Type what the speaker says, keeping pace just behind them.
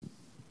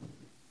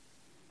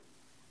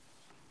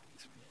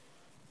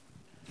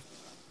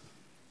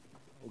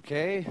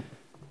Okay.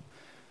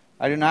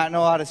 I do not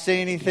know how to say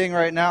anything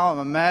right now. I'm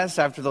a mess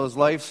after those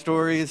life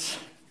stories.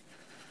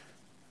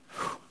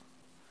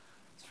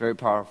 It's very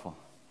powerful.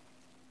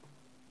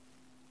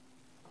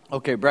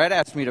 Okay, Brad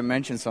asked me to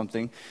mention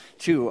something,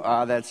 too,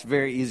 that's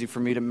very easy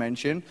for me to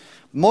mention.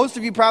 Most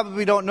of you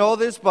probably don't know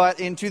this, but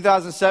in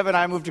 2007,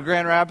 I moved to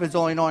Grand Rapids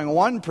only knowing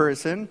one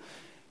person,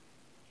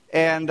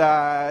 and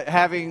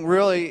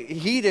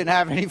he didn't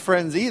have any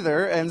friends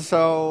either, and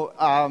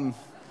so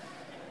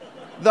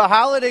the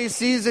holiday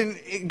season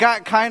it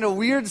got kind of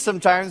weird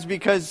sometimes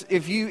because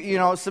if you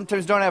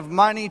sometimes don't have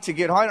money to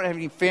get home, I don't have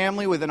any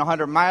family within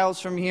 100 miles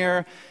from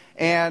here,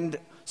 and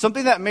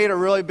something that made a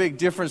really big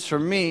difference for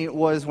me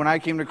was when I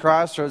came to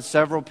Crossroads,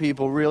 several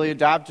people really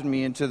adopted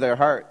me into their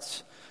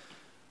hearts.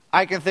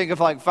 I can think of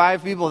like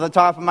 5 people at the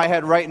top of my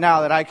head right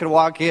now that I could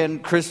walk in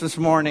Christmas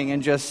morning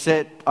and just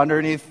sit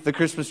underneath the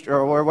Christmas tree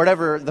or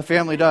whatever the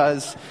family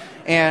does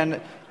and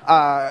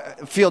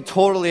feel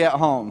totally at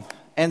home.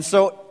 And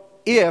so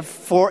if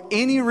for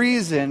any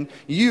reason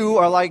you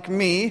are like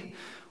me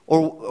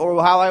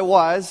or how I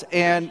was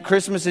and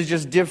Christmas is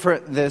just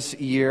different this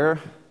year,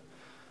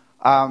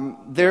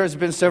 there's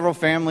been several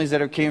families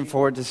that have came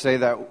forward to say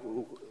that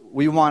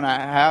we want to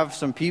have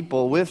some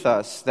people with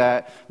us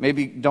that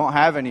maybe don't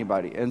have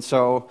anybody. And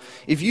so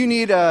if you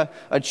need a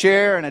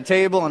chair and a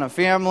table and a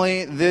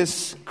family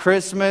this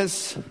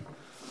Christmas,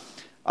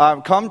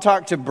 come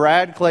talk to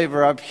Brad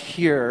Claver up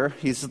here.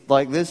 He's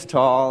like this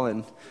tall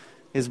and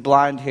his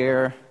blonde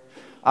hair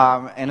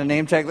and a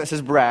name tag that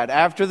says Brad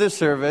after the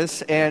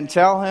service, and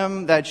tell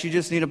him that you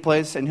just need a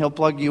place and he'll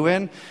plug you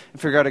in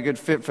and figure out a good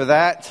fit for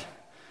that.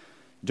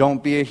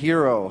 Don't be a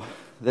hero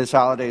this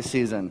holiday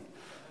season.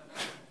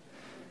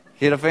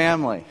 Get a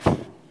family. I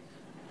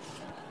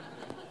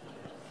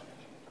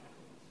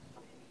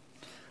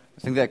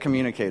think that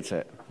communicates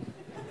it.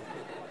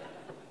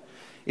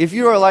 If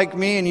you are like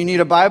me and you need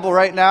a Bible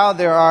right now,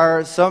 there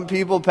are some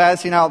people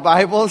passing out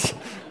Bibles.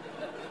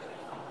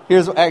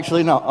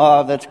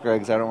 That's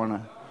Greg's. I don't want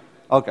to.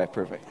 Okay,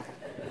 perfect.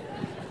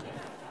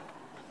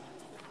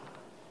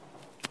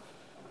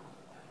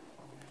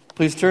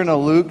 Please turn to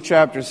Luke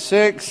chapter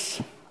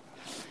 6.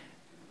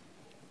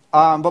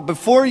 But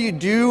before you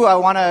do, I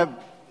want to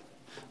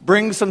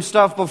bring some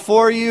stuff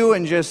before you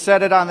and just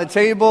set it on the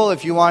table.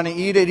 If you want to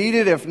eat it, eat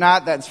it. If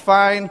not, that's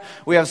fine.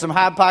 We have some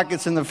Hot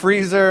Pockets in the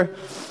freezer.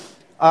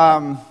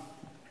 So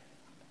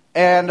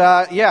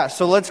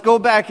let's go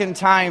back in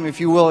time, if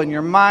you will, in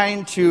your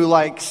mind to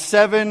like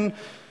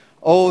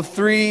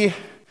 703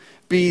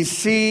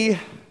 BC.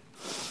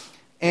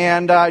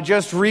 And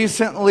just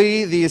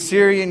recently, the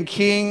Assyrian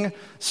king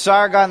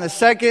Sargon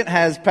II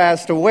has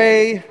passed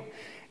away.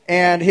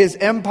 And his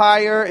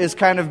empire is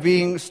kind of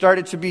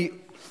started to be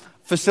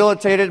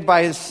facilitated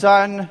by his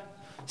son,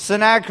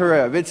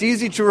 Sennacherib. It's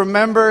easy to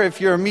remember if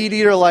you're a meat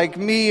eater like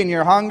me and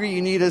you're hungry,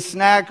 you need a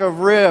snack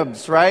of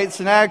ribs, right?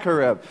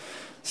 Sennacherib.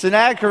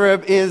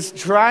 Sennacherib is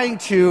trying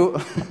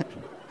to...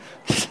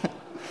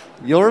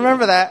 You'll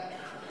remember that.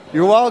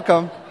 You're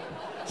welcome.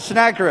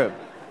 Sennacherib.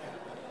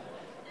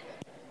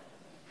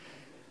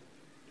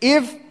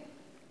 If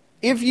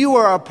you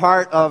are a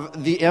part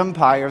of the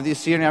empire, of the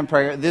Assyrian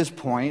Empire at this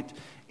point,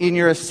 and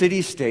you're a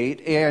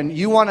city-state, and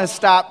you want to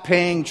stop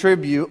paying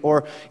tribute,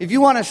 or if you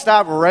want to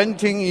stop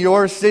renting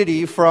your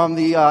city from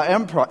the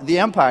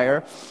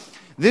empire,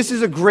 this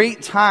is a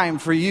great time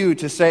for you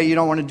to say you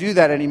don't want to do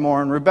that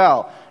anymore and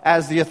rebel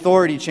as the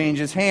authority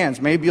changes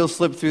hands. Maybe you'll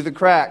slip through the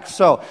cracks.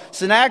 So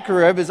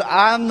Sennacherib is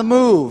on the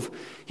move.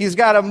 He's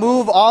got to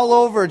move all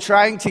over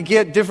trying to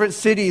get different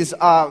cities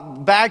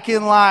back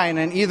in line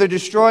and either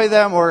destroy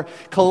them or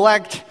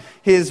collect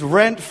his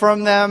rent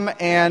from them.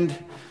 And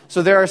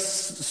so there are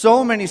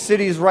so many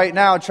cities right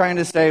now trying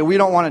to say, we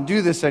don't want to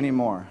do this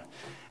anymore.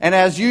 And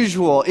as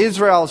usual,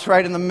 Israel's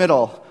right in the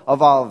middle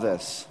of all of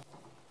this.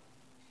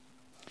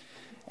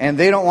 And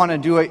they don't want to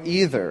do it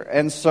either.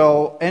 And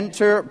so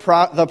enter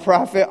the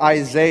prophet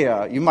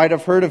Isaiah. You might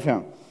have heard of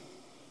him.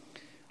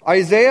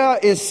 Isaiah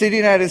is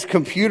sitting at his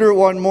computer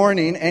one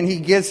morning and he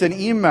gets an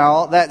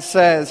email that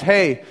says,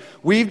 hey,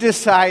 we've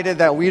decided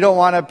that we don't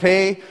want to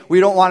pay, we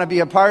don't want to be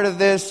a part of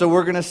this, so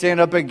we're going to stand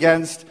up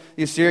against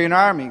the Assyrian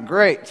army.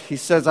 Great. He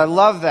says, I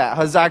love that.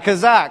 Hazak,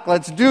 hazak.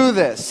 Let's do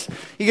this.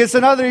 He gets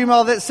another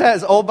email that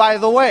says, oh, by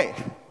the way,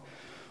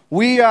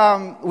 we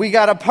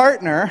got a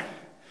partner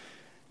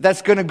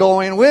that's going to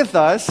go in with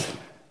us,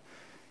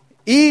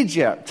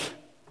 Egypt.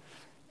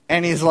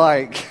 And he's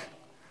like,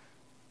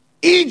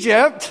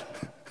 Egypt?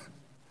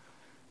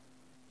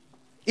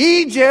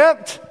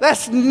 Egypt?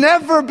 That's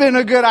never been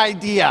a good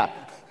idea.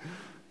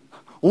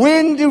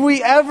 When do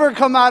we ever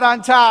come out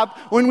on top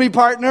when we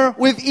partner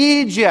with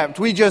Egypt?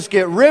 We just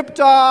get ripped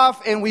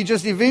off and we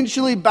just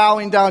eventually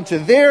bowing down to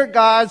their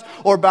gods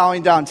or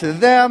bowing down to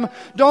them.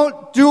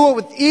 Don't do it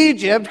with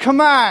Egypt.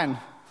 Come on.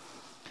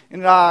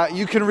 And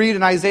you can read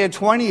in Isaiah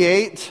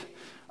 28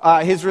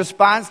 his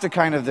response to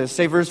kind of this.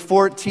 Say verse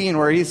 14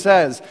 where he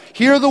says,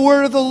 hear the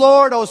word of the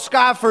Lord, O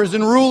scoffers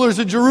and rulers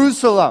of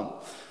Jerusalem.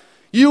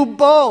 You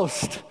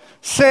boast,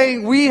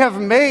 saying we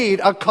have made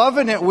a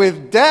covenant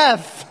with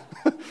death.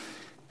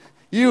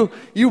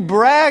 You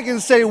brag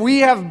and say, we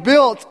have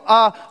built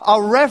a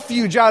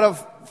refuge out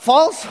of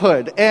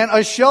falsehood and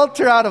a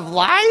shelter out of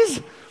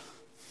lies?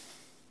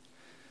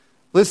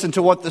 Listen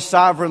to what the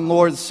sovereign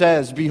Lord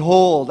says.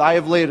 Behold, I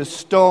have laid a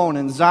stone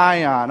in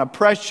Zion, a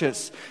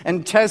precious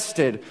and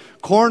tested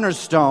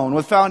cornerstone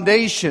with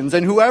foundations,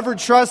 and whoever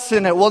trusts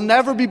in it will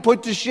never be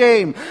put to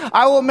shame.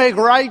 I will make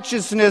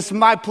righteousness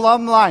my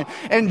plumb line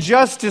and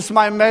justice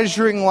my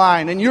measuring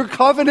line, and your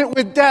covenant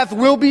with death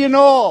will be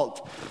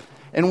annulled.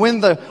 And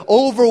when the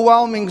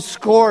overwhelming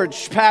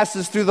scourge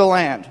passes through the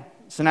land,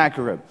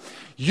 Sennacherib,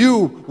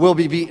 you will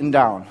be beaten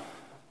down.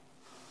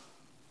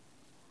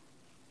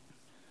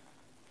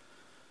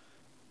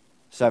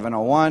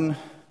 701,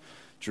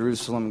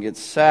 Jerusalem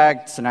gets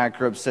sacked.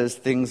 Sennacherib says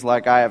things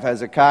like, I have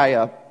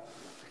Hezekiah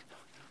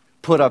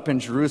put up in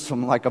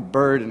Jerusalem like a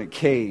bird in a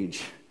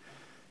cage.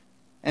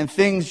 And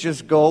things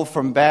just go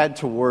from bad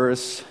to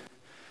worse,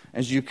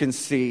 as you can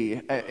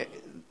see.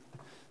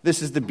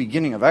 This is the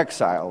beginning of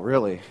exile,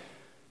 really.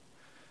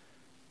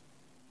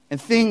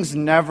 And things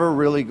never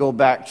really go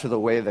back to the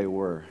way they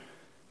were.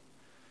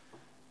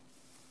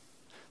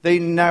 They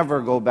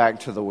never go back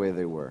to the way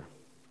they were.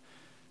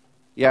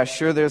 Yeah,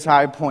 sure, there's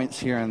high points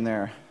here and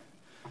there.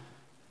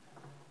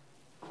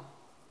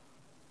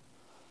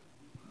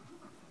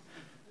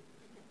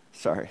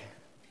 Sorry.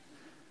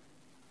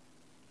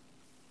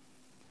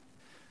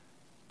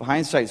 But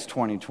hindsight's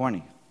 20/20.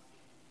 And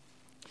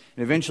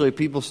eventually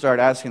people start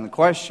asking the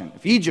question,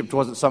 if Egypt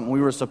wasn't something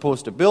we were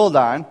supposed to build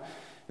on,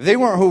 if they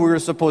weren't who we were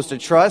supposed to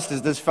trust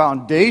as this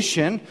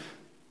foundation,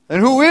 then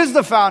who is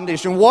the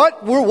foundation?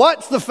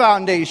 What's the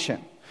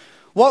foundation?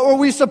 What were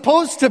we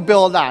supposed to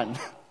build on?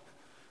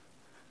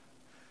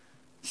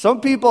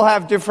 Some people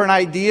have different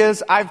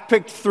ideas. I've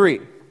picked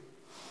 3.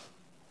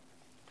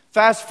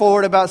 Fast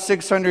forward about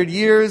 600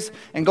 years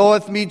and go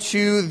with me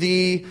to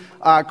the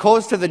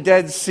coast of the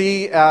Dead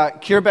Sea,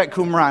 Khirbet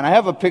Qumran. I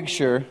have a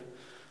picture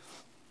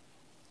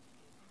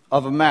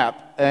of a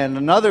map and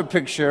another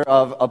picture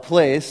of a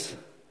place.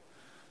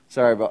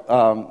 Sorry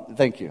about,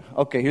 thank you.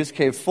 Okay, here's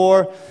cave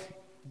 4.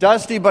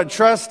 Dusty but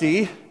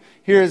trusty.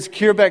 Here's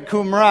Khirbet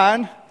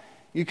Qumran.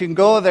 You can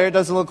go there. It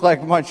doesn't look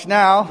like much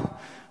now,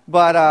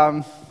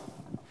 but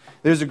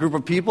there's a group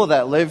of people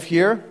that live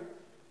here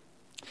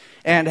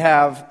and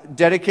have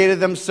dedicated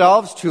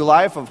themselves to a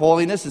life of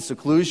holiness and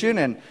seclusion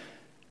and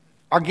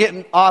are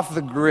getting off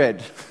the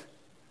grid.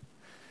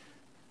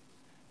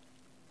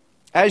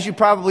 As you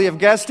probably have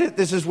guessed it,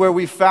 this is where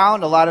we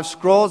found a lot of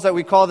scrolls that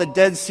we call the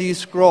Dead Sea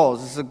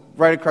Scrolls. This is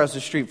right across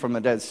the street from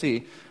the Dead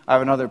Sea. I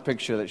have another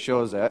picture that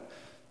shows that.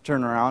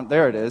 Turn around.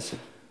 There it is.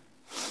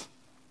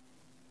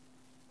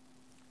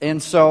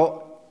 And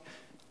so,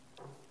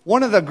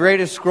 one of the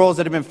greatest scrolls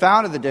that have been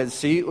found at the Dead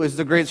Sea was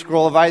the great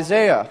scroll of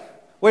Isaiah.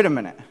 Wait a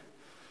minute.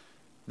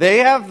 They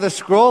have the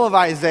scroll of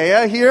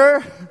Isaiah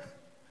here?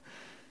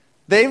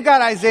 They've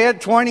got Isaiah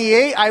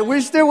 28. I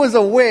wish there was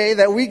a way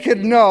that we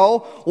could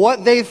know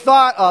what they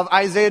thought of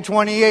Isaiah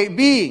 28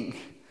 being.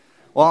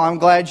 Well, I'm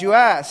glad you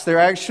asked. There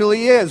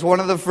actually is. One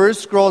of the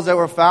first scrolls that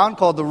were found,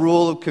 called the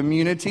Rule of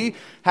Community,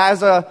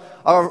 has a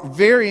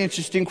very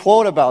interesting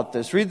quote about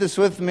this. Read this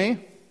with me.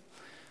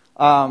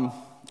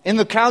 In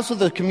the council of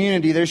the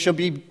community there shall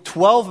be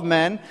 12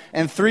 men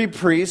and 3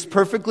 priests,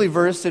 perfectly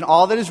versed in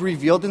all that is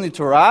revealed in the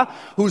Torah,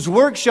 whose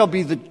work shall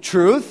be the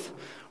truth,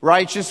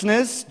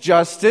 righteousness,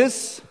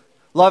 justice,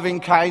 loving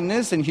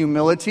kindness, and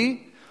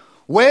humility.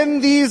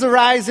 When these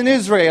arise in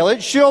Israel,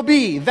 it shall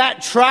be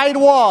that tried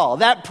wall,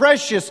 that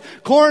precious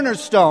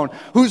cornerstone,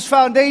 whose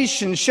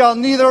foundation shall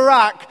neither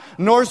rock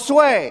nor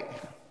sway.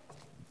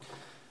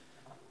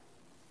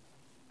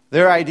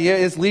 Their idea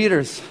is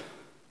leaders.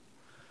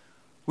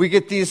 We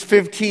get these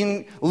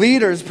 15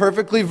 leaders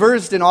perfectly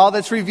versed in all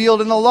that's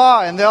revealed in the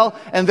law, and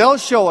they'll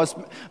show us.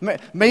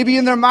 Maybe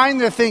in their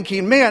mind they're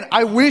thinking, man,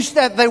 I wish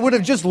that they would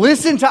have just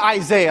listened to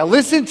Isaiah,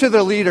 listened to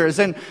the leaders,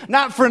 and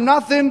not for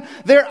nothing,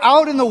 they're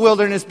out in the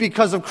wilderness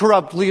because of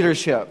corrupt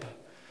leadership.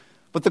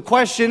 But the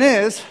question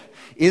is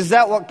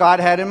that what God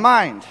had in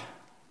mind?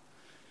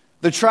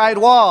 The tried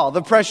wall,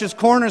 the precious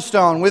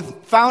cornerstone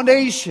with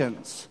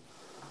foundations.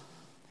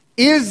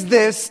 Is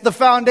this the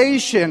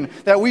foundation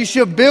that we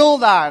should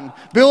build on,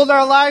 build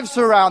our lives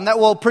around, that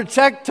will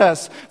protect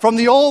us from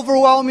the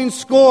overwhelming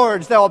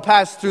scourge that will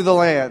pass through the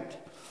land?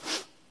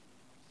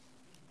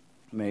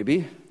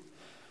 Maybe.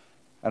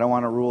 I don't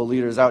want to rule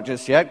leaders out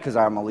just yet because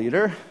I'm a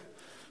leader.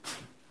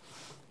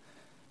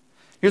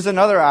 Here's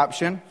another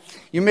option.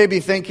 You may be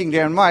thinking,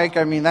 Dan Mike,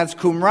 that's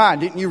Qumran.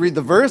 Didn't you read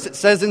the verse? It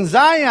says, in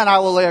Zion I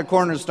will lay a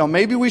cornerstone.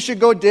 Maybe we should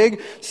go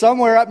dig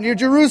somewhere up near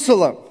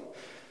Jerusalem.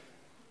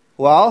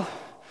 Well,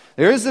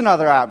 there is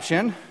another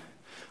option,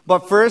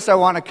 but first I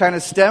want to kind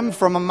of stem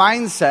from a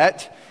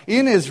mindset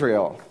in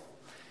Israel.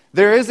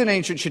 There is an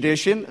ancient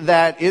tradition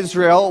that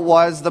Israel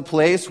was the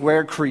place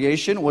where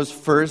creation was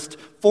first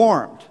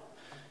formed.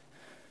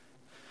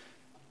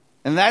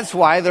 And that's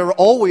why they're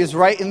always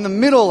right in the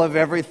middle of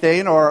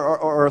everything,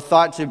 or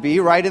thought to be,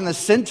 right in the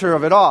center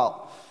of it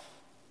all.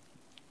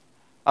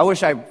 I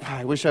wish I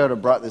would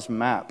have brought this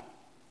map.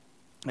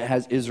 It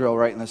has Israel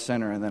right in the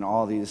center and then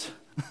all these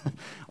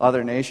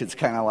other nations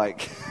kind of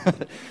like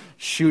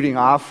shooting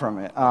off from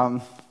it.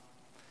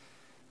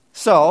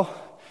 So,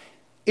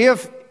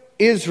 if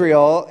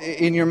Israel,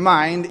 in your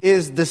mind,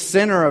 is the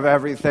center of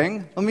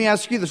everything, let me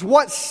ask you this.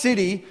 What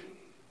city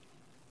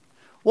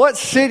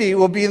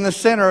will be in the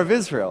center of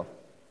Israel?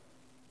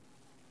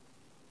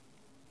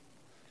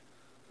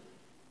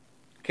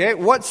 Okay,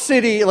 what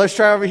city, let's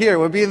try over here,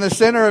 would be in the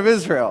center of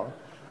Israel?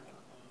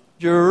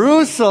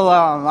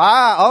 Jerusalem.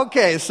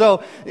 Okay,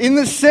 so in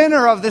the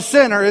center of the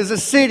center is a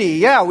city.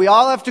 Yeah, we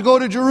all have to go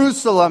to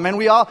Jerusalem, and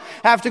we all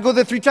have to go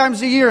there 3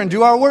 times a year and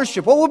do our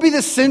worship. What will be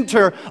the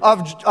center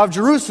of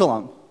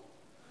Jerusalem?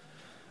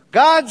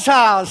 God's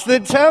house, the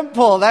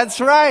temple. That's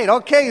right.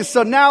 Okay,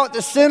 so now at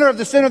the center of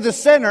the center of the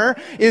center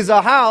is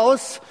a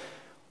house.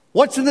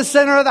 What's in the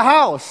center of the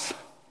house?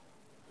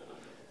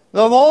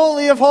 The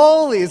Holy of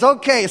Holies.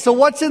 Okay, so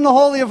what's in the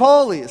Holy of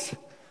Holies?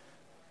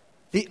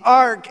 The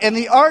ark. And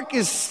the ark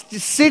is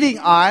sitting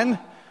on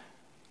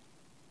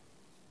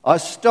a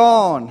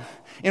stone.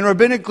 In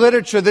rabbinic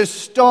literature, this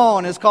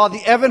stone is called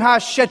the Even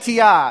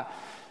HaShetiyah,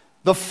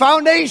 the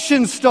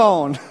foundation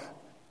stone.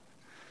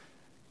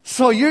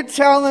 So you're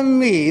telling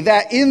me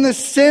that in the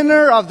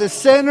center of the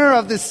center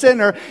of the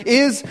center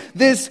is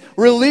this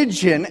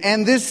religion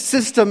and this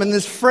system and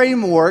this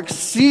framework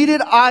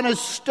seated on a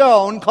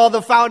stone called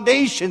the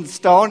foundation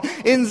stone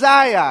in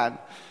Zion.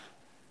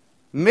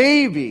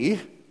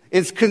 Maybe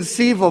it's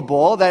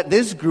conceivable that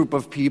this group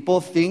of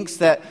people thinks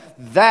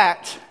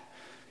that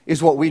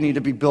is what we need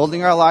to be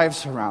building our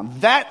lives around.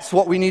 That's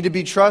what we need to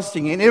be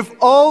trusting in. If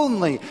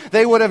only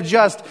they would have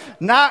just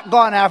not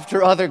gone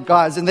after other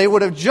gods and they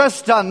would have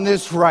just done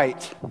this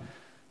right.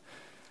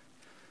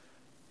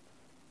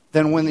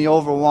 Then when the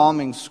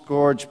overwhelming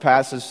scourge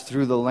passes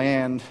through the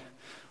land,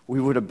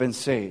 we would have been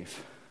saved.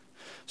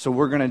 So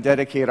we're going to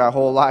dedicate our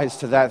whole lives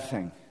to that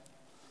thing.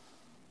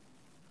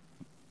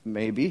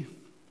 Maybe.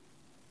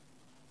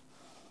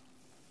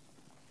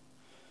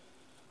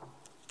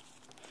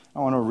 I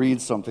want to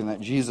read something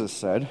that Jesus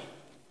said.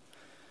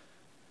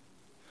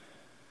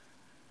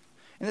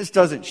 And this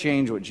doesn't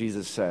change what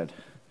Jesus said.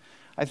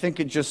 I think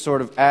it just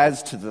sort of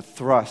adds to the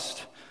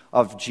thrust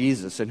of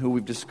Jesus and who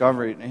we've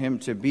discovered him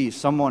to be.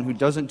 Someone who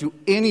doesn't do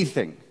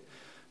anything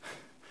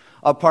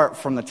apart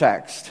from the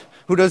text.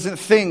 Who doesn't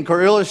think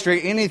or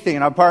illustrate anything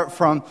apart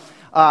from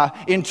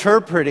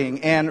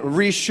interpreting and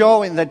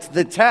re-showing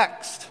the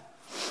text.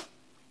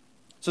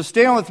 So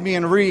stand with me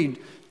and read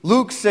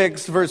Luke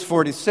 6, verse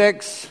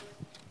 46.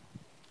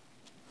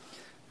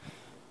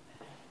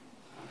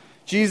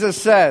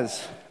 Jesus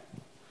says,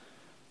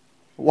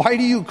 "Why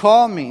do you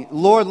call me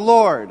Lord,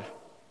 Lord?"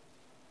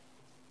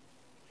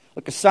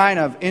 Like a sign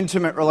of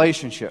intimate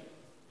relationship.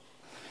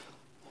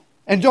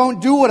 "And don't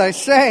do what I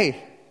say.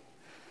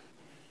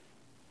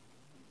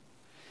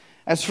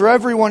 As for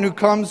everyone who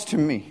comes to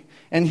me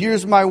and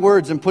hears my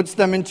words and puts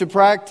them into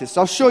practice,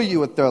 I'll show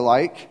you what they're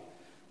like.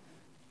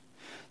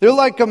 They're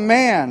like a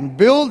man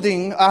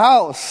building a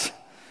house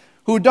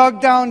who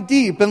dug down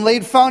deep and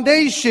laid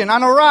foundation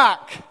on a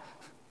rock.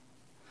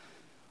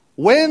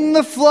 When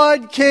the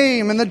flood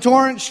came and the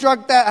torrent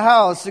struck that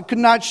house, it could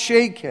not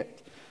shake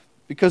it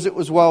because it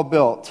was well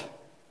built.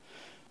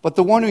 But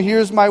the one who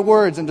hears my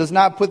words and does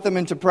not put them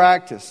into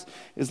practice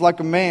is like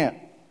a man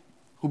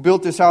who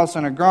built his house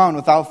on a ground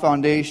without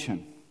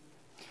foundation.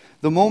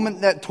 The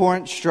moment that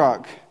torrent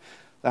struck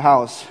the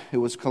house, it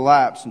was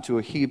collapsed into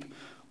a heap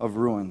of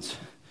ruins."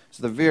 It's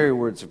the very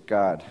words of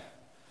God.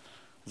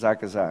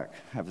 Zach,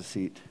 have a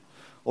seat.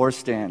 Or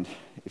stand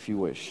if you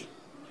wish.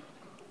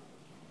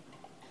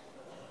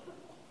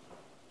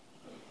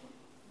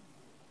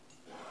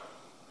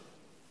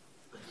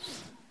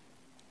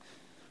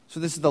 So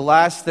this is the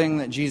last thing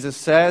that Jesus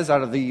says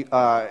out of the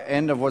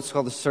end of what's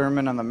called the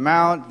Sermon on the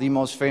Mount, the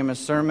most famous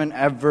sermon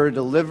ever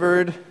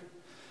delivered.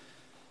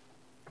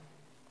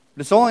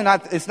 But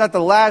it's not the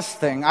last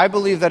thing. I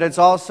believe that it's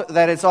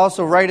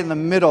also right in the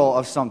middle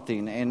of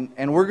something.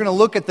 And we're going to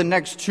look at the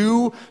next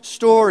 2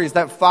 stories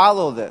that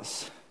follow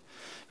this.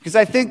 Because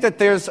I think that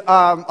there's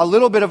a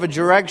little bit of a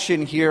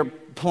direction here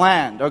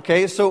planned,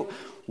 okay? So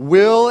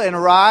Will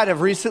and Rod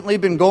have recently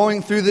been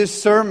going through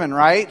this sermon,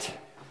 right?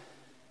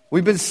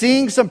 We've been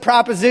seeing some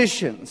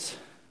propositions.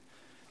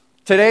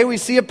 Today we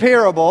see a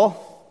parable,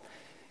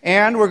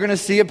 and we're going to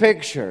see a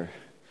picture.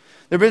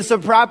 There have been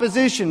some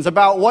propositions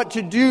about what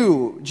to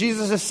do.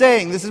 Jesus is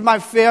saying, this is my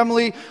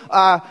family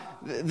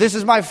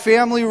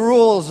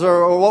rules,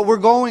 or what we're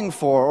going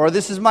for, or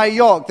this is my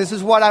yoke. This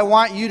is what I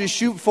want you to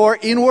shoot for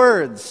in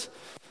words.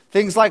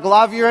 Things like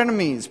love your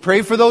enemies,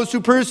 pray for those who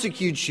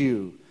persecute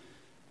you.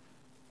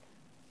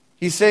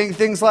 He's saying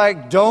things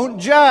like, don't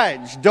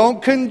judge,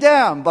 don't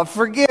condemn, but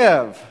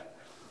forgive.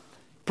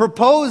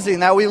 Proposing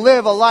that we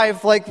live a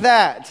life like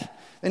that.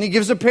 Then he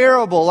gives a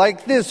parable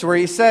like this, where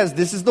he says,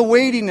 this is the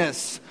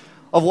weightiness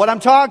of what I'm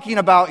talking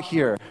about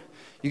here.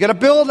 You got to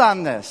build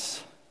on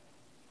this.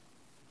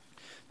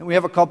 And we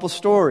have a couple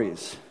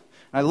stories.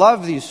 I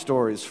love these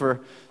stories for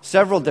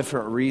several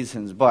different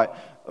reasons, but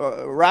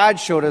Rod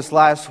showed us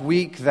last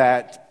week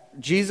that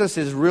Jesus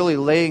is really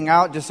laying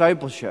out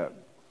discipleship.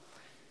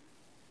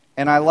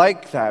 And I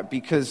like that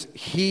because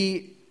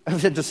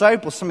the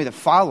disciple is somebody that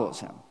follows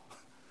him.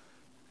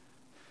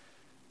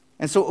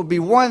 And so it would be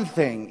one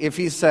thing if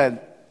he said,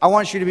 I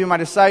want you to be my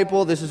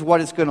disciple. This is what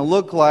it's going to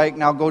look like.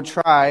 Now go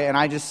try. And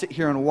I just sit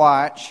here and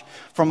watch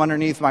from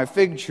underneath my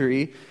fig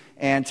tree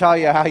and tell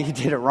you how you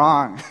did it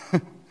wrong.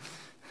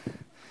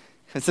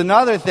 It's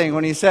another thing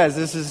when he says,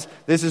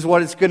 this is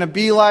what it's going to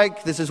be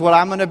like. This is what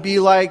I'm going to be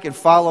like. And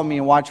follow me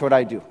and watch what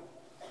I do.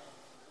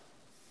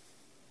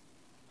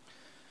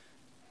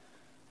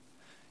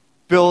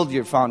 Build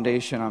your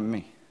foundation on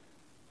me.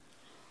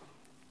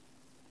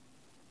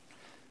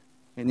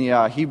 In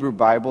the Hebrew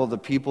Bible, the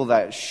people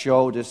that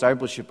show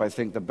discipleship, I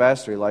think, the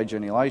best are Elijah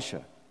and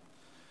Elisha.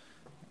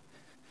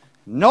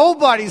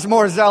 Nobody's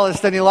more zealous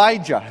than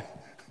Elijah.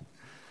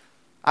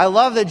 I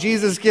love that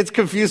Jesus gets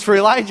confused for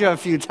Elijah a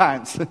few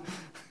times.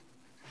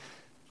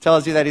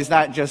 Tells you that he's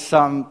not just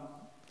some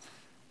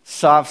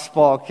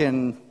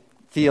soft-spoken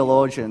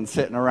theologian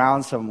sitting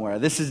around somewhere.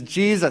 This is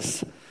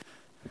Jesus.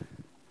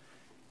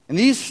 And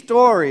these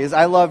stories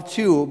I love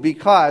too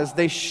because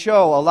they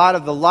show a lot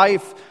of the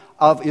life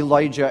of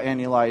Elijah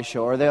and Elisha,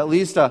 or there are at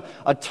least a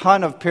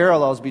ton of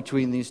parallels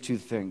between these two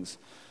things.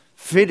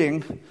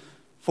 Fitting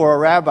for a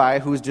rabbi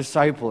who's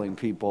discipling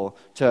people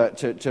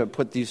to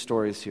put these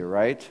stories here,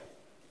 right?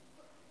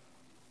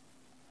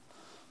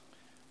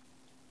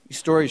 These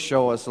stories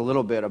show us a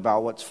little bit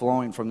about what's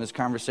flowing from this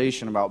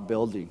conversation about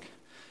building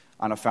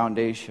on a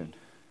foundation.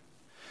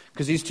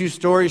 Because these two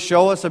stories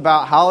show us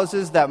about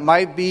houses that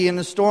might be in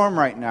a storm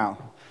right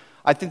now.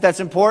 I think that's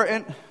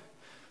important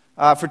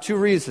for two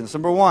reasons.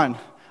 Number one,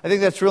 I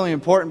think that's really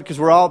important because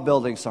we're all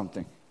building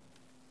something.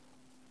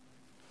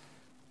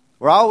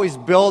 We're always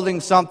building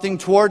something,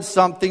 towards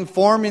something,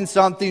 forming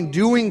something,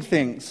 doing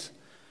things.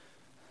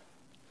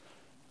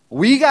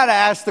 We got to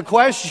ask the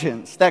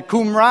questions that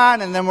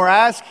Qumran and them were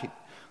asking.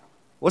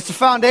 What's the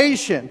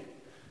foundation?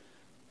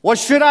 What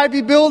should I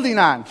be building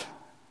on?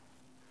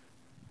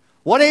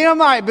 What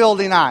am I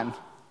building on?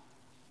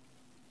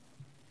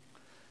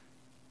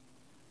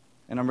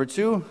 And number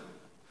two,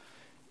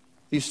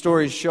 these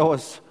stories show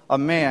us a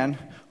man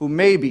who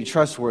may be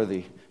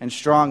trustworthy and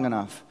strong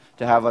enough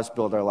to have us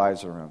build our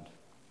lives around.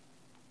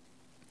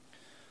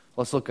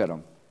 Let's look at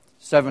them.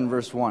 7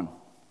 verse 1.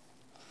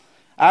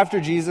 After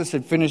Jesus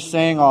had finished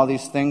saying all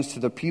these things to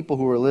the people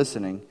who were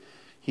listening,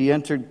 he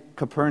entered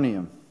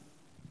Capernaum.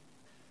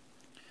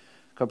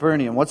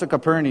 Capernaum. What's a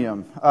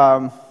Capernaum?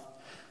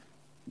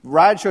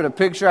 Rod showed a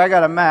picture. I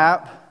got a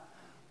map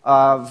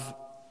of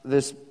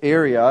this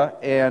area,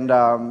 and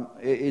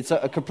it's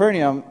a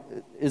Capernaum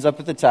is up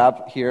at the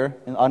top here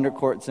under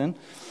Kortzen.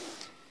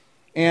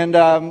 And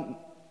I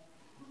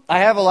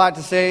have a lot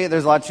to say.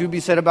 There's a lot to be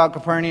said about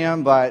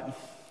Capernaum, but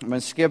I'm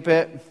going to skip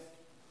it.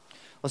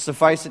 Let's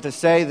suffice it to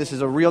say this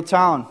is a real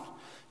town.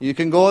 You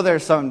can go there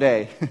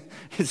someday.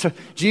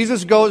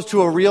 Jesus goes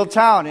to a real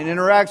town and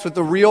interacts with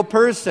a real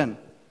person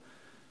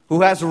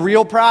who has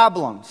real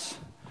problems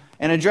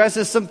and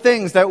addresses some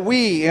things that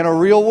we in a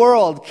real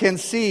world can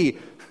see.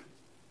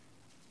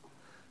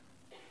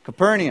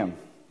 Capernaum.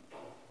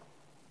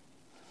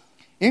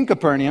 In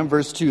Capernaum,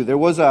 verse 2, there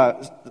was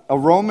a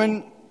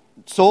Roman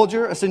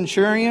soldier, a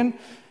centurion,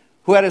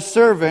 who had a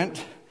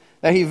servant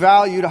that he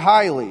valued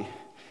highly.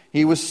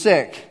 He was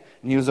sick,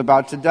 and he was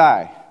about to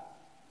die.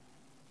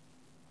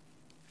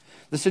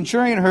 The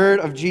centurion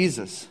heard of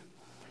Jesus,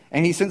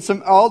 and he sent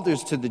some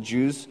elders to the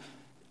Jews,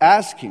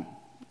 asking,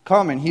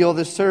 "Come and heal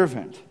this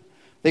servant."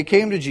 They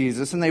came to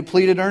Jesus, and they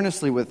pleaded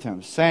earnestly with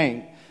him,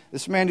 saying,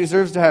 "This man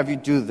deserves to have you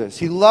do this.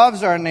 He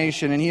loves our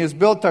nation, and he has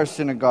built our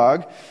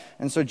synagogue."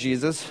 And so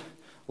Jesus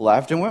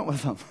left and went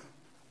with them.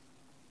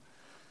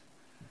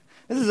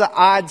 This is an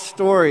odd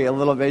story a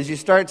little bit as you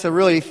start to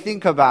really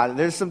think about it.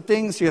 There's some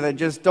things here that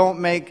just don't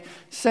make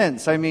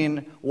sense. I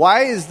mean,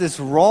 why is this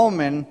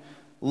Roman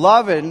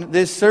loving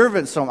this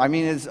servant so much? I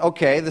mean, it's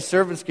okay, the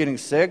servant's getting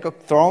sick,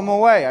 throw him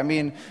away. I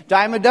mean,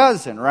 dime a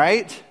dozen,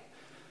 right?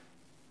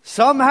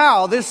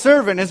 Somehow this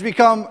servant has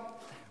become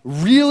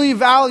really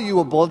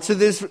valuable to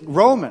this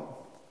Roman.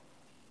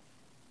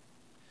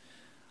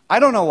 I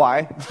don't know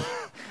why.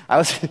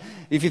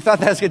 If you thought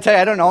that was going to tell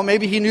you, I don't know.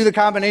 Maybe he knew the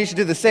combination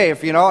to the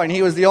safe, and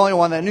he was the only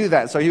one that knew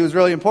that, so he was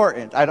really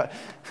important.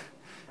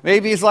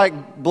 Maybe he's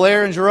like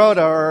Blair and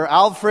Gerota, or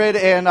Alfred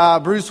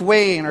and Bruce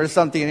Wayne or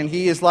something, and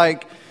he is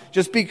like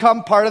just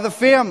become part of the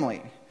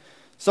family.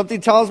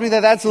 Something tells me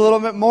that that's a little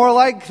bit more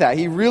like that.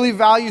 He really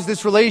values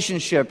this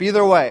relationship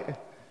either way.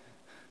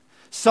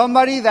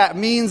 Somebody that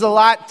means a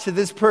lot to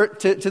this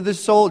to this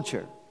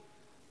soldier.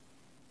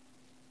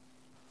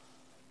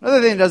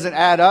 Another thing that doesn't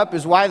add up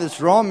is why this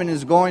Roman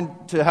is going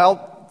to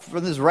help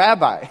from this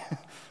rabbi.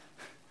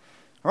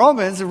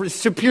 Roman's a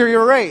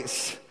superior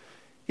race.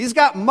 He's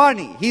got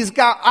money. He's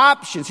got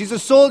options. He's a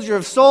soldier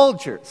of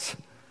soldiers.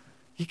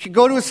 He could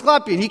go to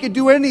Asclepion. He could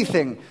do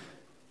anything.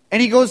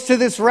 And he goes to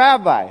this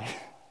rabbi.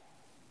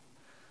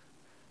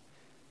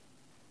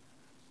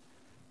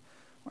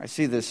 I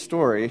see this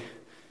story. It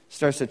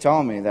starts to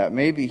tell me that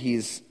maybe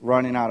he's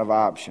running out of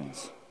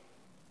options.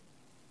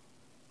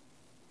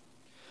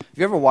 Have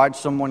you ever watched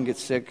someone get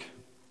sick?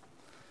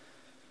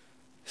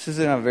 This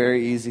isn't a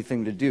very easy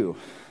thing to do,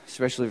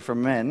 especially for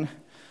men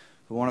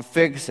who want to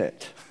fix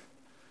it.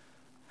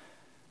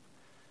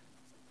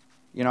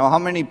 You know, how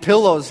many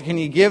pillows can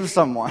you give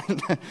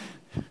someone?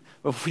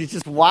 If we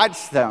just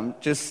watch them,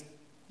 just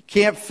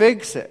can't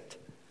fix it.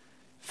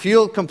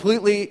 Feel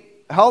completely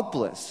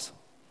helpless.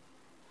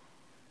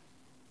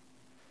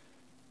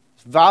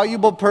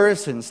 Valuable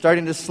person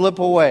starting to slip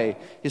away.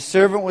 His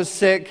servant was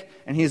sick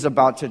and he's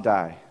about to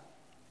die.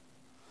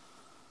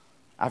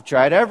 I've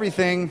tried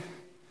everything.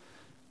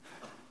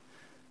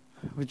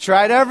 We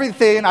tried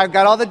everything. I've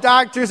got all the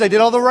doctors. I did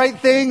all the right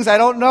things. I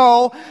don't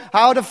know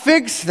how to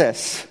fix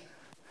this.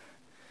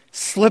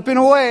 Slipping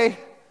away.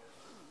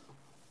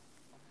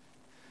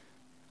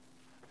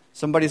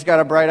 Somebody's got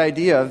a bright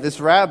idea of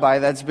this rabbi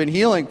that's been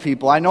healing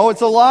people. I know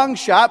it's a long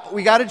shot, but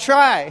we got to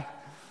try.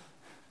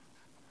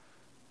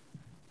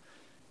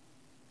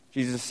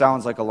 Jesus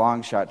sounds like a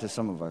long shot to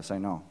some of us, I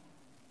know.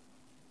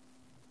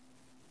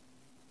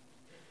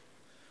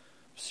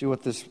 See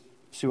what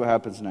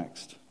happens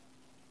next.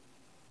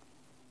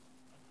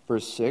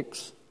 Verse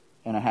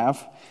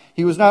 6.5.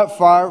 He was not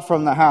far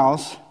from the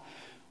house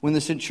when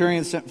the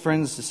centurion sent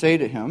friends to say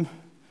to him,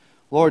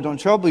 Lord, don't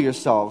trouble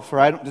yourself, for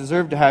I don't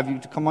deserve to have you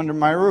to come under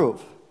my roof.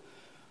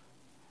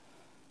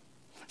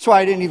 So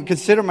I didn't even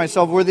consider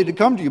myself worthy to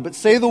come to you, but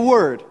say the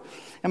word,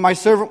 and my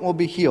servant will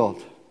be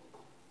healed.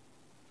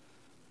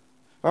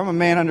 I'm a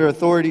man under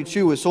authority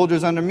too, with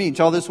soldiers under me.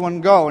 Tell this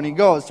one go, and he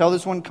goes. Tell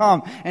this one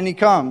come, and he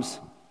comes.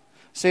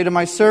 Say to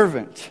my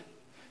servant,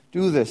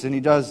 do this, and he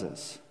does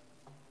this.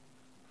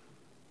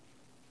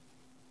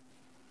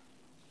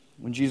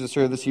 When Jesus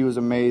heard this, he was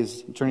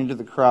amazed. And turning to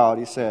the crowd,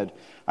 he said,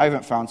 I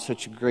haven't found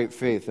such a great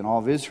faith in all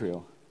of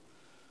Israel.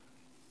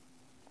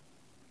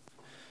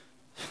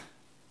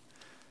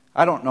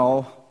 I don't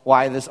know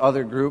why this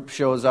other group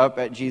shows up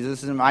at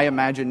Jesus. And my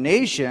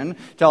imagination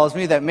tells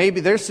me that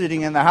maybe they're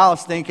sitting in the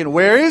house thinking,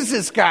 where is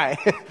this guy?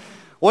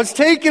 What's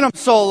taking him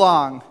so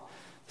long?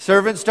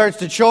 Servant starts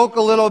to choke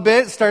a little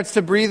bit, starts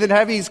to breathe in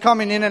heavy. He's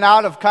coming in and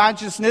out of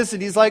consciousness,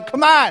 and he's like,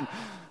 come on,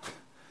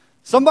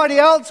 somebody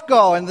else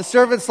go. And the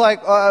servant's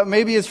like,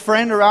 maybe his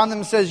friend around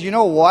them says, you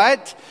know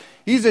what?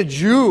 He's a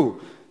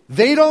Jew.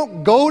 They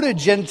don't go to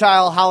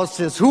Gentile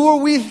houses. What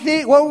were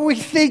we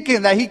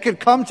thinking that he could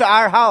come to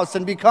our house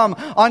and become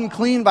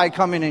unclean by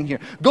coming in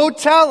here? Go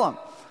tell him.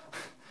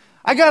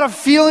 I got a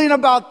feeling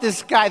about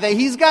this guy that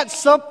he's got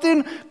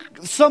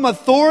some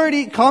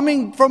authority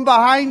coming from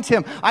behind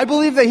him. I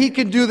believe that he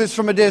can do this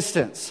from a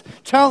distance.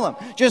 Tell him.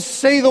 Just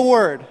say the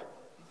word.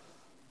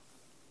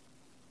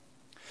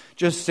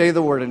 Just say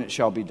the word and it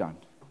shall be done.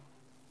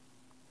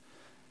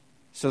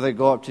 So they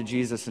go up to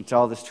Jesus and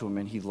tell this to him,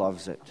 and he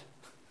loves it.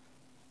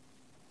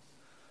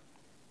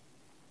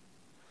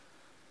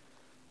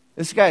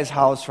 This guy's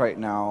house right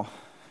now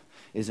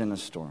is in a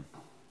storm.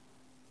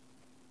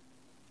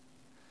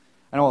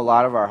 I know a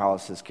lot of our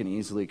houses can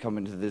easily come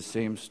into this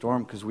same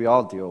storm because we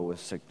all deal with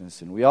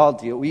sickness, and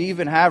we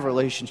even have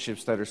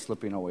relationships that are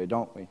slipping away,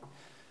 don't we?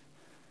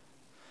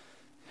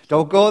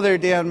 Don't go there,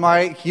 Dan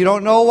Mike. You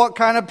don't know what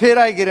kind of pit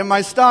I get in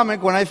my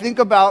stomach when I think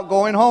about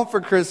going home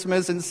for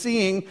Christmas and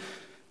seeing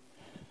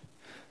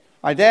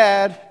my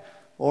dad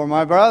or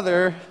my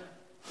brother.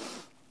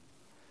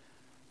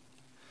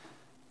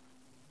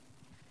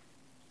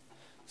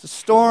 It's a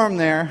storm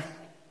there.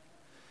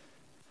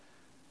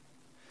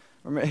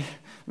 Or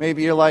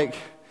maybe you're like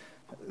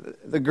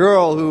the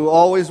girl who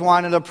always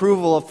wanted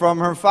approval from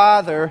her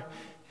father,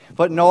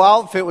 but no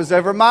outfit was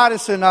ever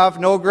modest enough,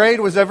 no grade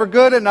was ever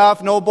good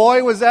enough, no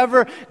boy was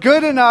ever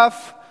good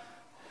enough.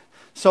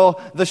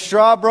 So the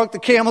straw broke the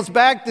camel's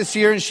back this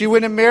year, and she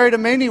went and married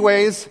him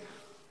anyways,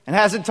 and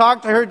hasn't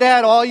talked to her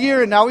dad all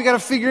year, and now we got to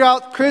figure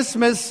out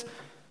Christmas.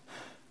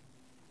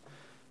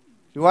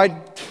 Do I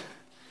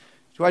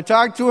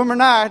talk to him or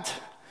not?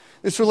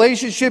 This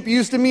relationship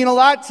used to mean a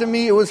lot to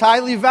me. It was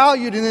highly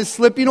valued, and it's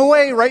slipping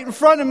away right in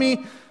front of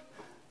me.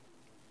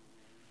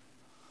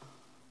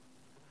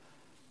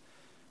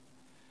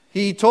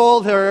 He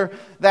told her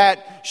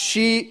that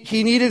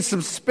he needed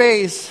some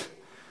space,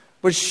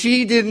 but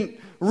she didn't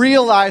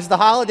realize the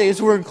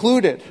holidays were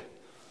included.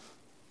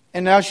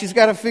 And now she's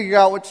got to figure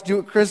out what to do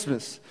at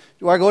Christmas.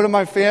 Do I go to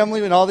my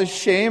family with all this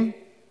shame?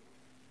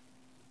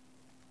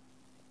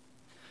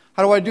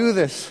 How do I do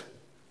this?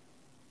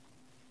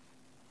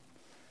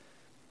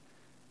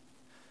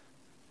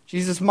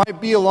 Jesus might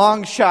be a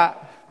long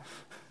shot,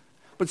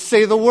 but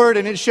say the word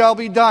and it shall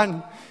be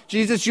done.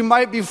 Jesus, you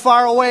might be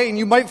far away, and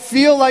he might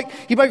feel like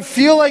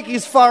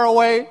he's far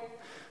away.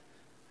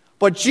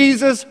 But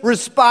Jesus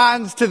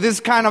responds to this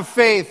kind of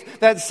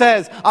faith that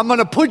says, I'm going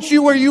to put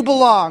you where you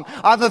belong,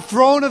 on the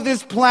throne of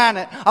this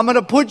planet. I'm going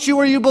to put you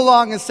where you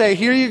belong and say,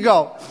 here you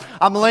go.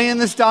 I'm laying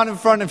this down in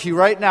front of you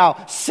right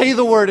now. Say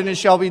the word and it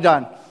shall be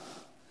done.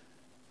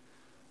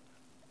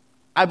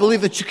 I believe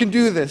that you can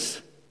do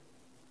this.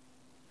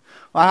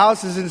 My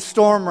house is in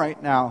storm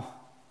right now.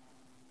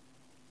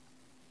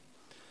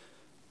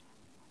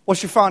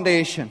 What's your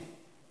foundation?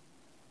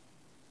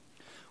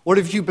 What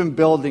have you been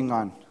building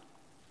on?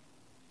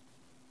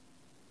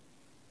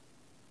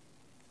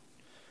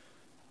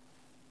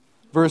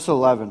 Verse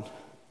 11.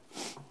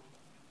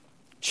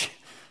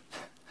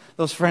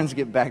 Those friends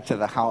get back to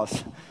the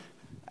house,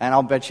 and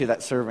I'll bet you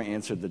that servant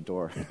answered the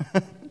door.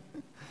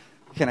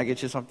 Can I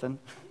get you something?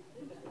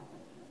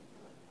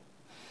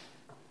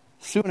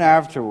 Soon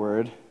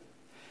afterward,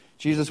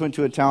 Jesus went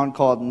to a town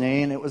called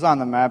Nain. It was on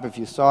the map if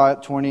you saw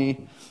it,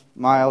 20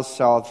 miles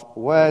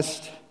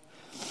southwest.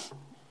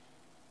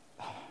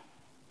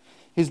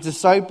 His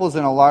disciples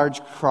and a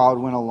large crowd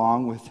went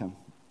along with him.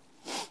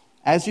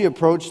 As he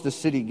approached the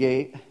city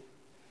gate,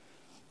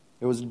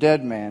 there was a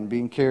dead man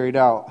being carried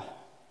out,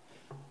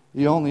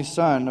 the only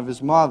son of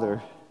his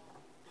mother.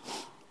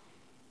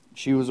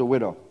 She was a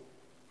widow.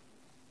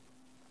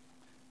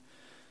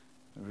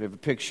 We have a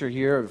picture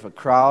here of a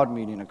crowd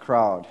meeting a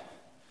crowd.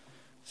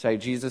 Say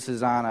Jesus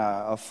is on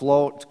a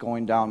float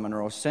going down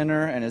Monroe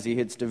Center, and as he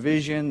hits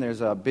Division,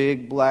 there's a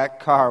big black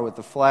car with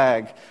a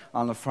flag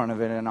on the front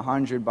of it and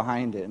 100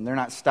 behind it, and they're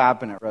not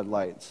stopping at red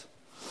lights.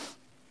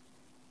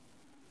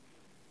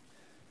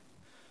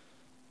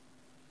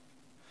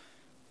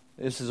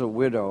 This is a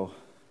widow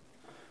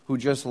who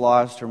just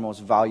lost her most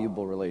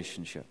valuable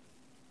relationship.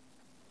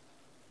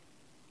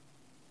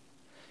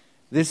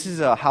 This is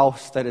a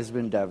house that has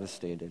been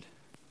devastated.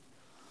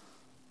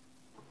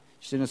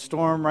 She's in a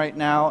storm right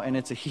now, and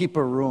it's a heap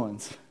of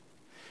ruins.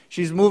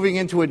 She's moving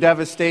into a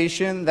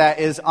devastation that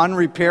is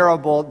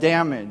unrepairable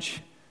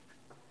damage.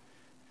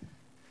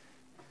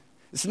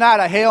 It's not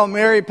a Hail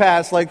Mary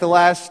pass like the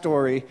last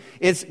story.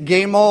 It's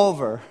game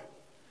over.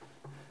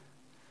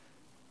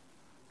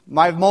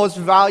 My most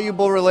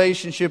valuable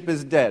relationship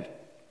is dead.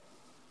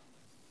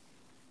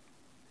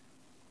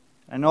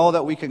 I know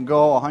that we can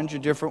go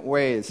 100 different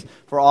ways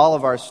for all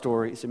of our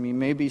stories. I mean,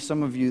 maybe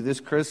some of you this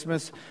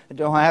Christmas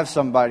don't have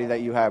somebody that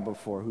you had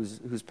before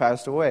who's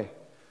passed away.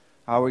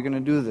 How are we going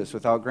to do this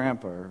without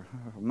Grandpa or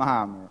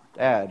Mom or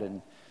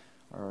Dad?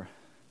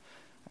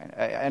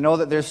 I know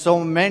that there's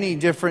so many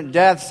different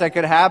deaths that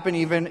could happen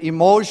even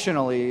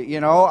emotionally. You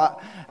know,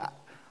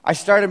 I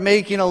started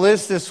making a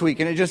list this week,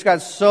 and it just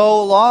got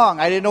so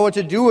long. I didn't know what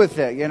to do with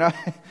it. You know,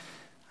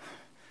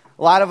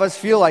 a lot of us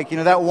feel like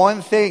that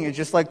one thing is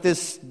just like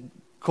this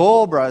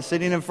cobra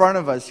sitting in front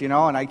of us, and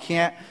I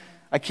can't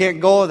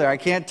go there. I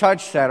can't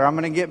touch that, or I'm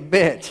going to get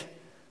bit.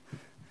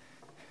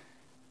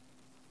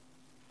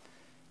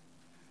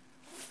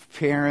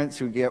 Parents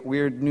who get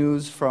weird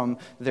news from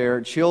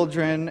their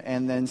children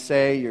and then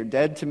say, "You're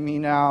dead to me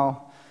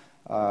now."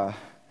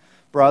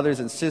 Brothers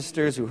and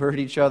sisters who hurt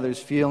each other's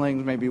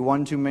feelings, maybe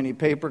one too many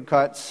paper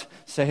cuts,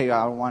 say,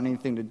 "I don't want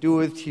anything to do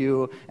with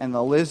you," and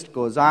the list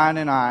goes on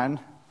and on.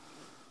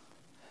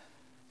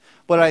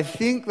 But I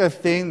think the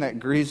thing that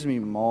grieves me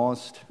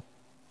most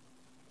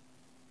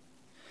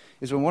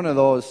is when one of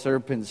those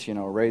serpents,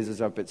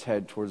 raises up its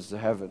head towards the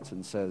heavens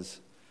and says,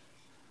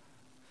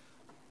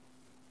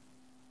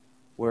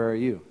 "Where are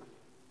you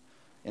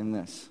in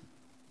this?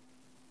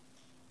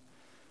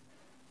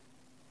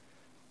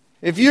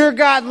 If your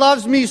God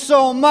loves me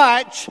so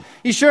much,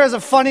 he sure has a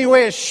funny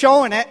way of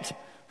showing it."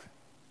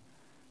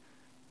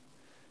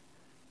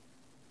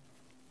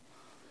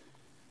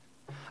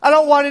 I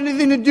don't want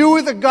anything to do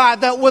with a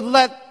God that would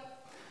let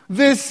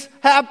this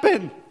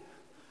happen.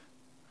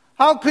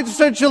 How could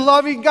such a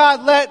loving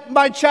God let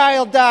my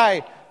child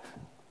die?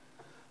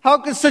 How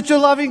could such a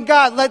loving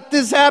God let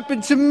this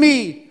happen to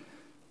me?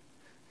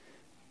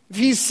 If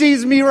he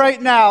sees me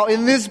right now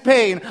in this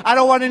pain, I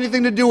don't want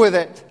anything to do with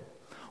it.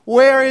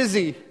 Where is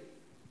he?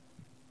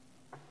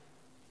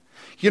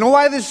 You know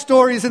why this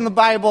story is in the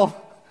Bible?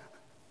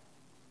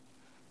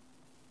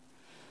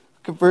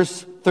 Look at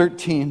verse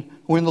 13.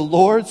 When the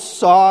Lord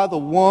saw the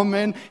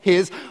woman,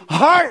 his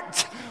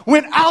heart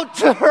went out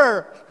to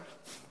her.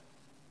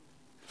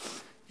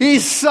 He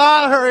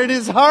saw her and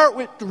his heart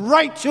went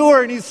right to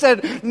her, and he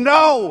said,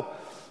 "No,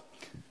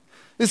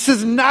 this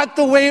is not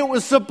the way it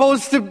was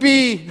supposed to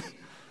be.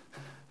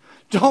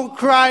 Don't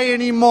cry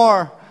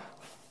anymore."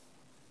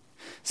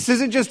 This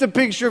isn't just a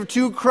picture of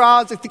two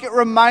crowds. I think it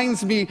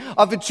reminds me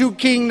of the two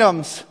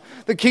kingdoms.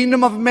 The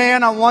kingdom of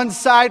man on one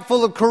side,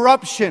 full of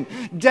corruption,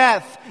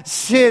 death,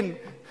 sin.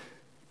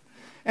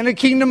 And the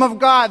kingdom of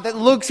God that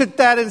looks at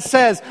that and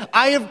says,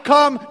 "I have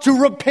come to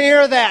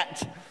repair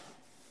that."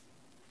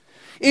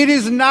 It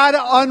is not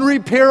an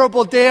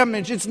unrepairable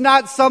damage. It's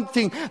not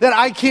something that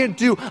I can't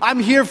do. I'm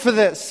here for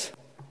this.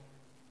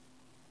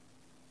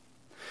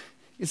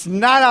 It's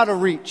not out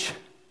of reach.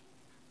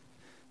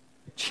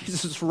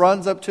 Jesus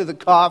runs up to the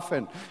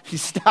coffin. He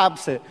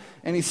stops it.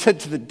 And he said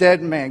to the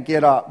dead man,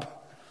 "Get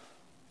up."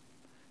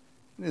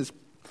 And his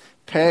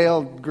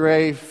pale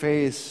gray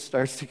face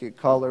starts to get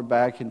color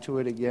back into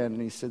it again.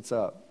 And he sits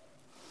up.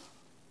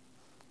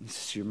 He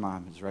says, "Your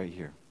mom is right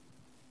here."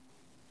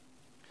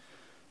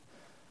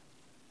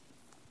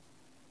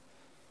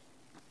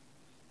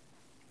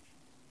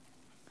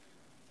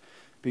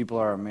 People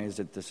are amazed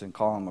at this and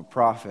call him a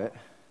prophet.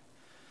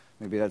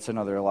 Maybe that's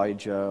another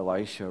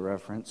Elisha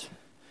reference.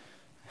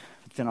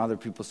 But then other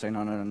people say,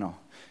 no.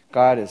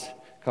 God has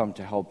come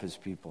to help his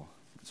people.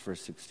 It's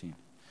verse 16.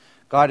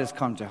 God has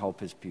come to help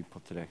his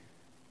people today.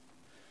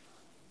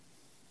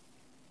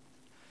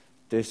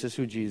 This is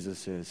who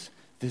Jesus is.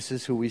 This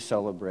is who we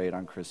celebrate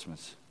on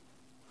Christmas.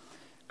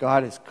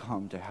 God has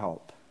come to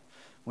help.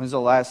 When's the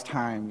last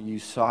time you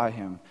saw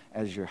him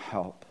as your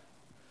help?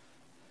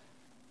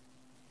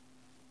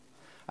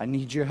 I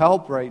need your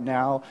help right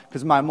now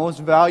because my most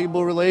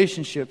valuable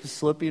relationship is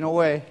slipping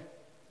away.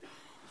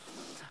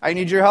 I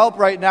need your help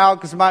right now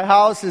because my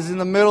house is in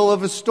the middle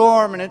of a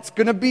storm and it's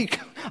going to be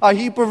a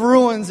heap of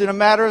ruins in a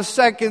matter of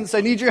seconds.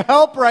 I need your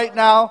help right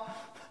now.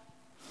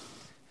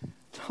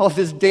 All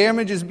this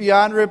damage is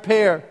beyond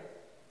repair.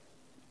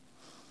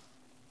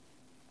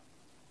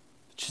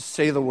 Just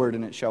say the word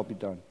and it shall be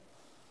done.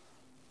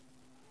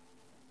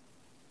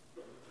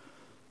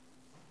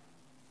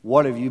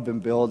 What have you been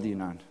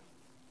building on?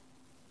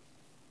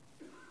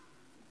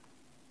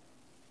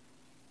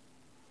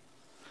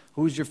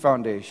 Who's your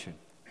foundation?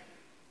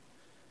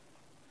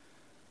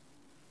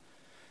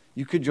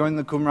 You could join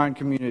the Qumran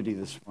community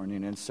this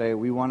morning and say,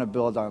 we want to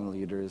build on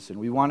leaders, and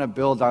we want to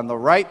build on the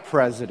right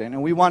president,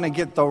 and we want to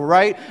get the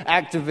right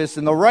activist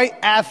and the right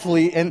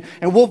athlete, and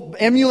we'll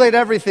emulate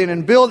everything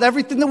and build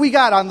everything that we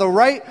got on the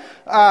right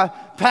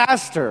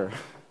pastor.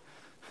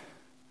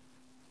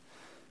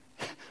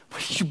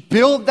 You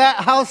build that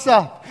house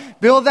up.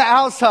 Build that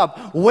house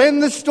up.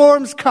 When the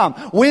storms come,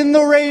 when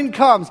the rain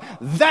comes,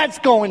 that's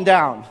going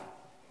down.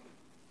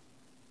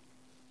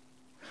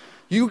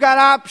 You got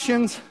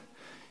options.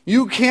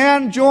 You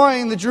can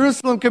join the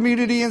Jerusalem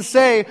community and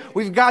say,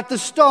 we've got the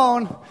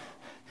stone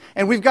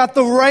and we've got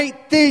the right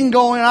thing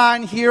going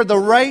on here, the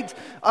right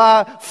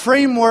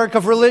framework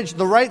of religion,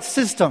 the right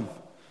system.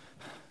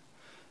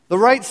 The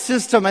right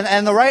system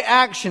and the right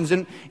actions.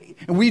 And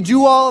we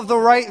do all of the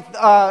right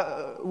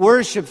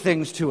worship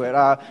things to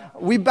it.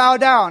 We bow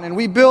down and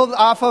we build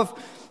off of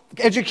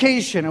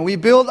education, and we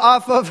build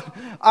off of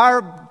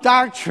our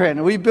doctrine,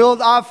 and we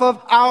build off of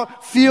our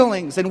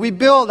feelings, and we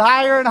build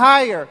higher and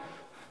higher.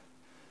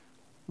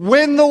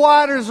 When the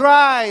waters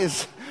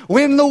rise,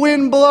 when the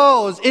wind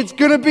blows, it's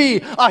going to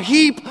be a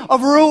heap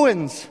of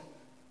ruins.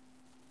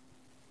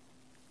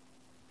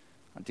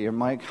 Dear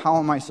Mike, how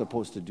am I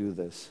supposed to do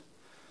this?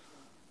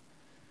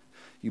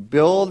 You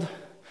build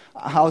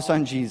a house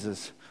on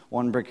Jesus,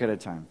 one brick at a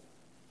time.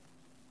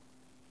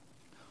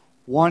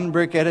 One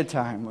brick at a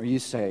time, where you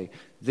say,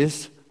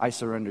 this I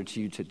surrender to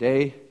you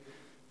today.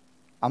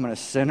 I'm going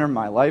to center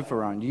my life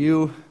around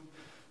you.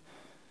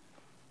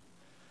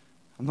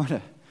 I'm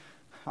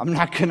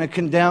not going to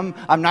condemn.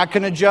 I'm not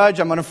going to judge.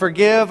 I'm going to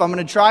forgive. I'm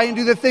going to try and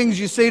do the things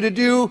you say to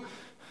do.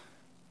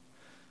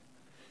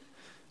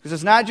 Because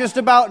it's not just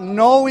about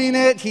knowing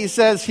it. He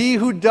says, he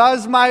who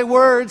does my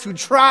words, who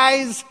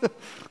tries,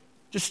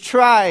 just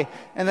try.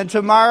 And then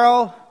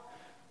tomorrow,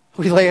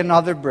 we lay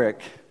another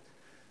brick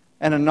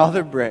and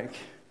another brick.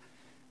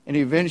 And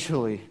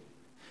eventually,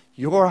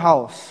 your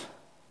house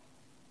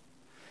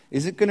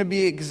isn't going to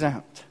be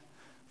exempt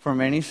from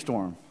any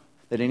storm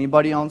that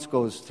anybody else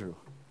goes through.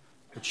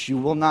 But you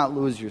will not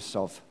lose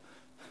yourself.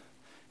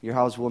 Your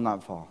house will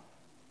not fall.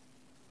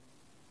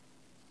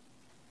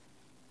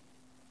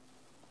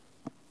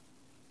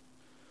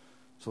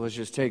 So let's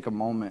just take a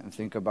moment and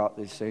think about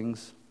these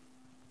things.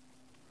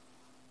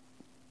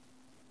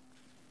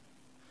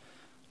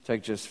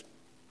 Take just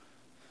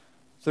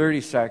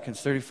 30 seconds,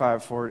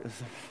 35, 40,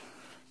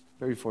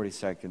 30, 40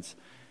 seconds.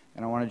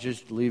 And I want to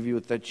just leave you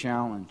with that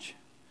challenge.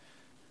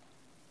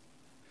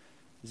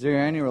 Is there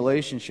any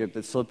relationship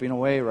that's slipping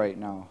away right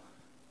now?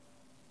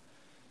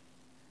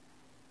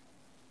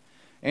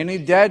 Any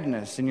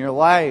deadness in your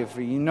life,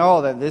 or you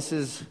know that this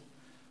is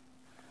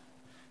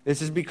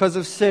because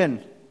of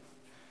sin,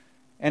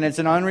 and it's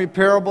an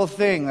unrepairable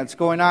thing that's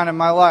going on in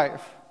my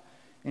life,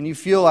 and you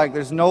feel like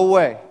there's no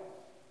way.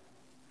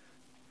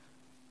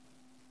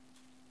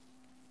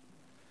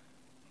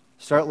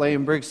 Start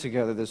laying bricks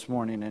together this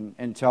morning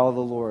and tell the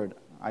Lord,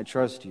 I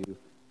trust you.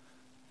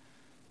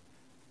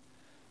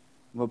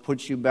 I'm going to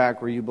put you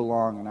back where you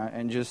belong,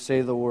 and just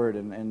say the word,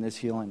 and this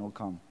healing will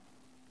come.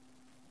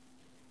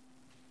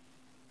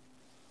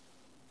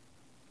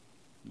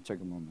 Take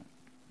a moment.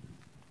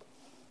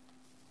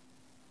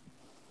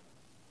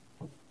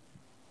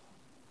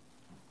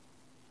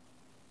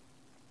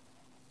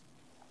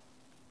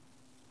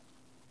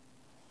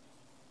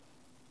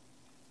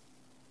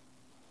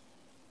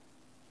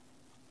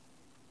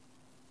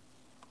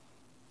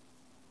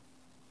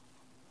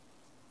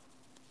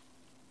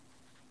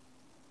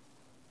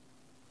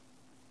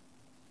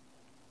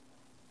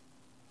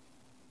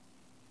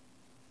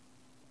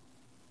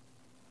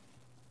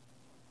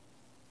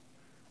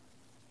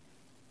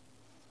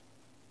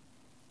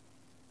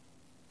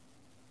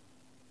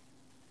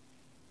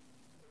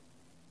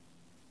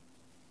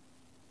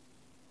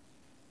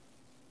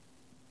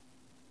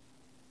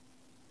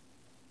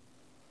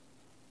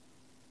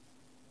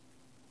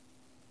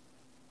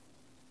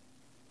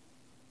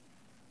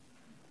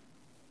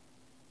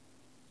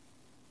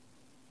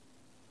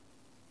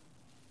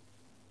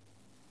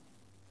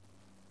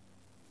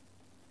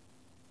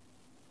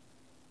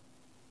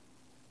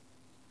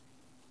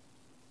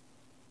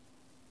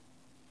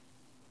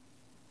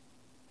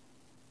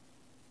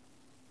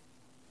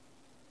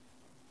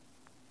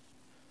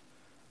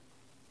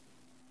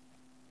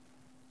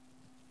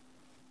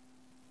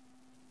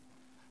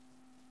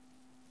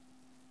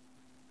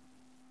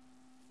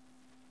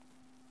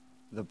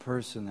 the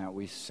person that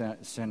we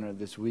center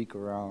this week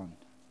around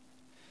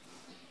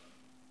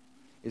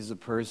is the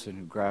person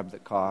who grabbed the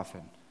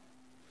coffin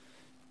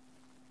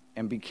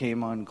and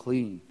became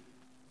unclean.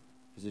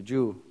 He's a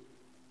Jew.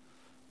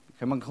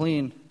 Become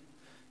unclean.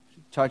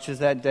 Touches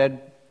that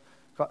dead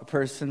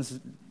person's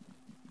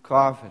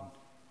coffin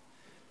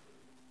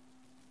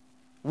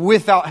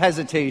without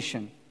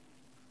hesitation.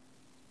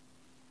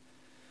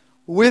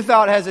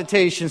 Without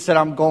hesitation said,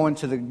 I'm going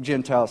to the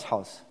Gentiles'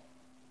 house.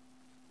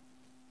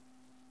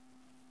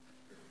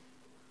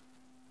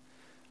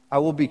 I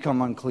will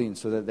become unclean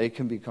so that they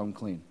can become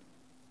clean.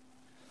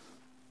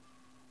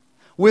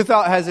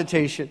 Without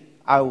hesitation,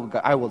 I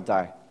will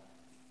die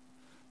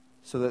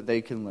so that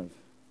they can live,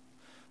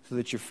 so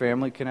that your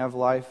family can have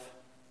life,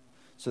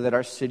 so that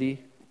our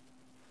city,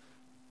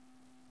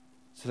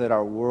 so that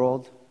our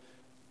world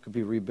could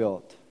be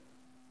rebuilt.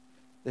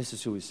 This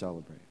is who we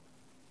celebrate.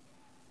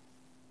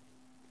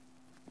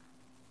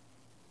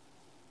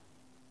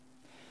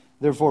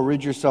 Therefore,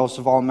 rid yourselves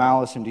of all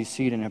malice and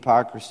deceit and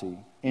hypocrisy,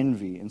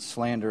 envy and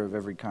slander of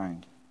every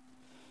kind.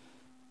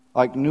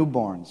 Like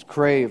newborns,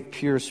 crave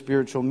pure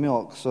spiritual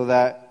milk so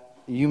that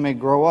you may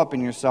grow up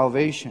in your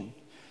salvation,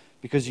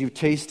 because you've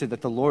tasted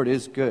that the Lord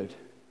is good.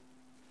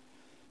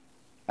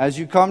 As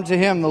you come to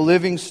Him, the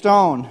living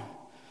stone,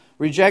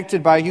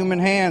 rejected by human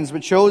hands,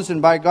 but chosen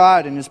by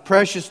God and is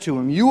precious to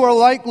Him, you are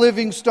like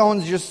living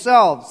stones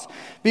yourselves,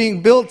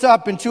 being built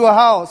up into a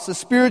house, a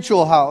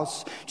spiritual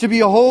house, to be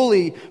a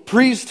holy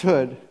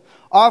priesthood,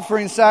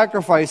 offering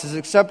sacrifices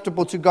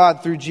acceptable to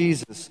God through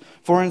Jesus.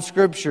 For in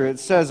Scripture it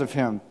says of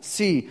Him,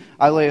 see,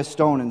 I lay a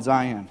stone in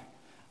Zion,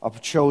 a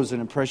chosen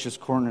and precious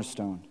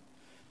cornerstone,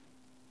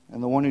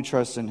 and the one who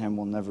trusts in Him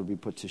will never be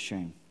put to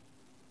shame.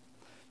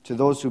 To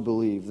those who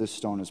believe, this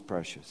stone is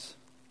precious.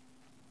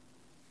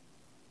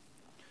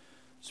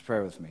 Let's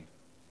pray with me.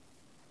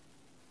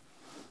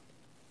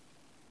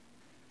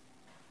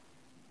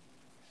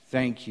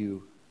 Thank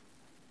you.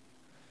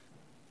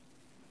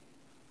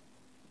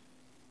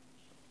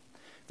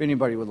 If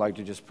anybody would like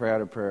to just pray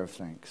out a prayer of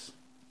thanks,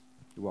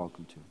 you're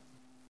welcome to.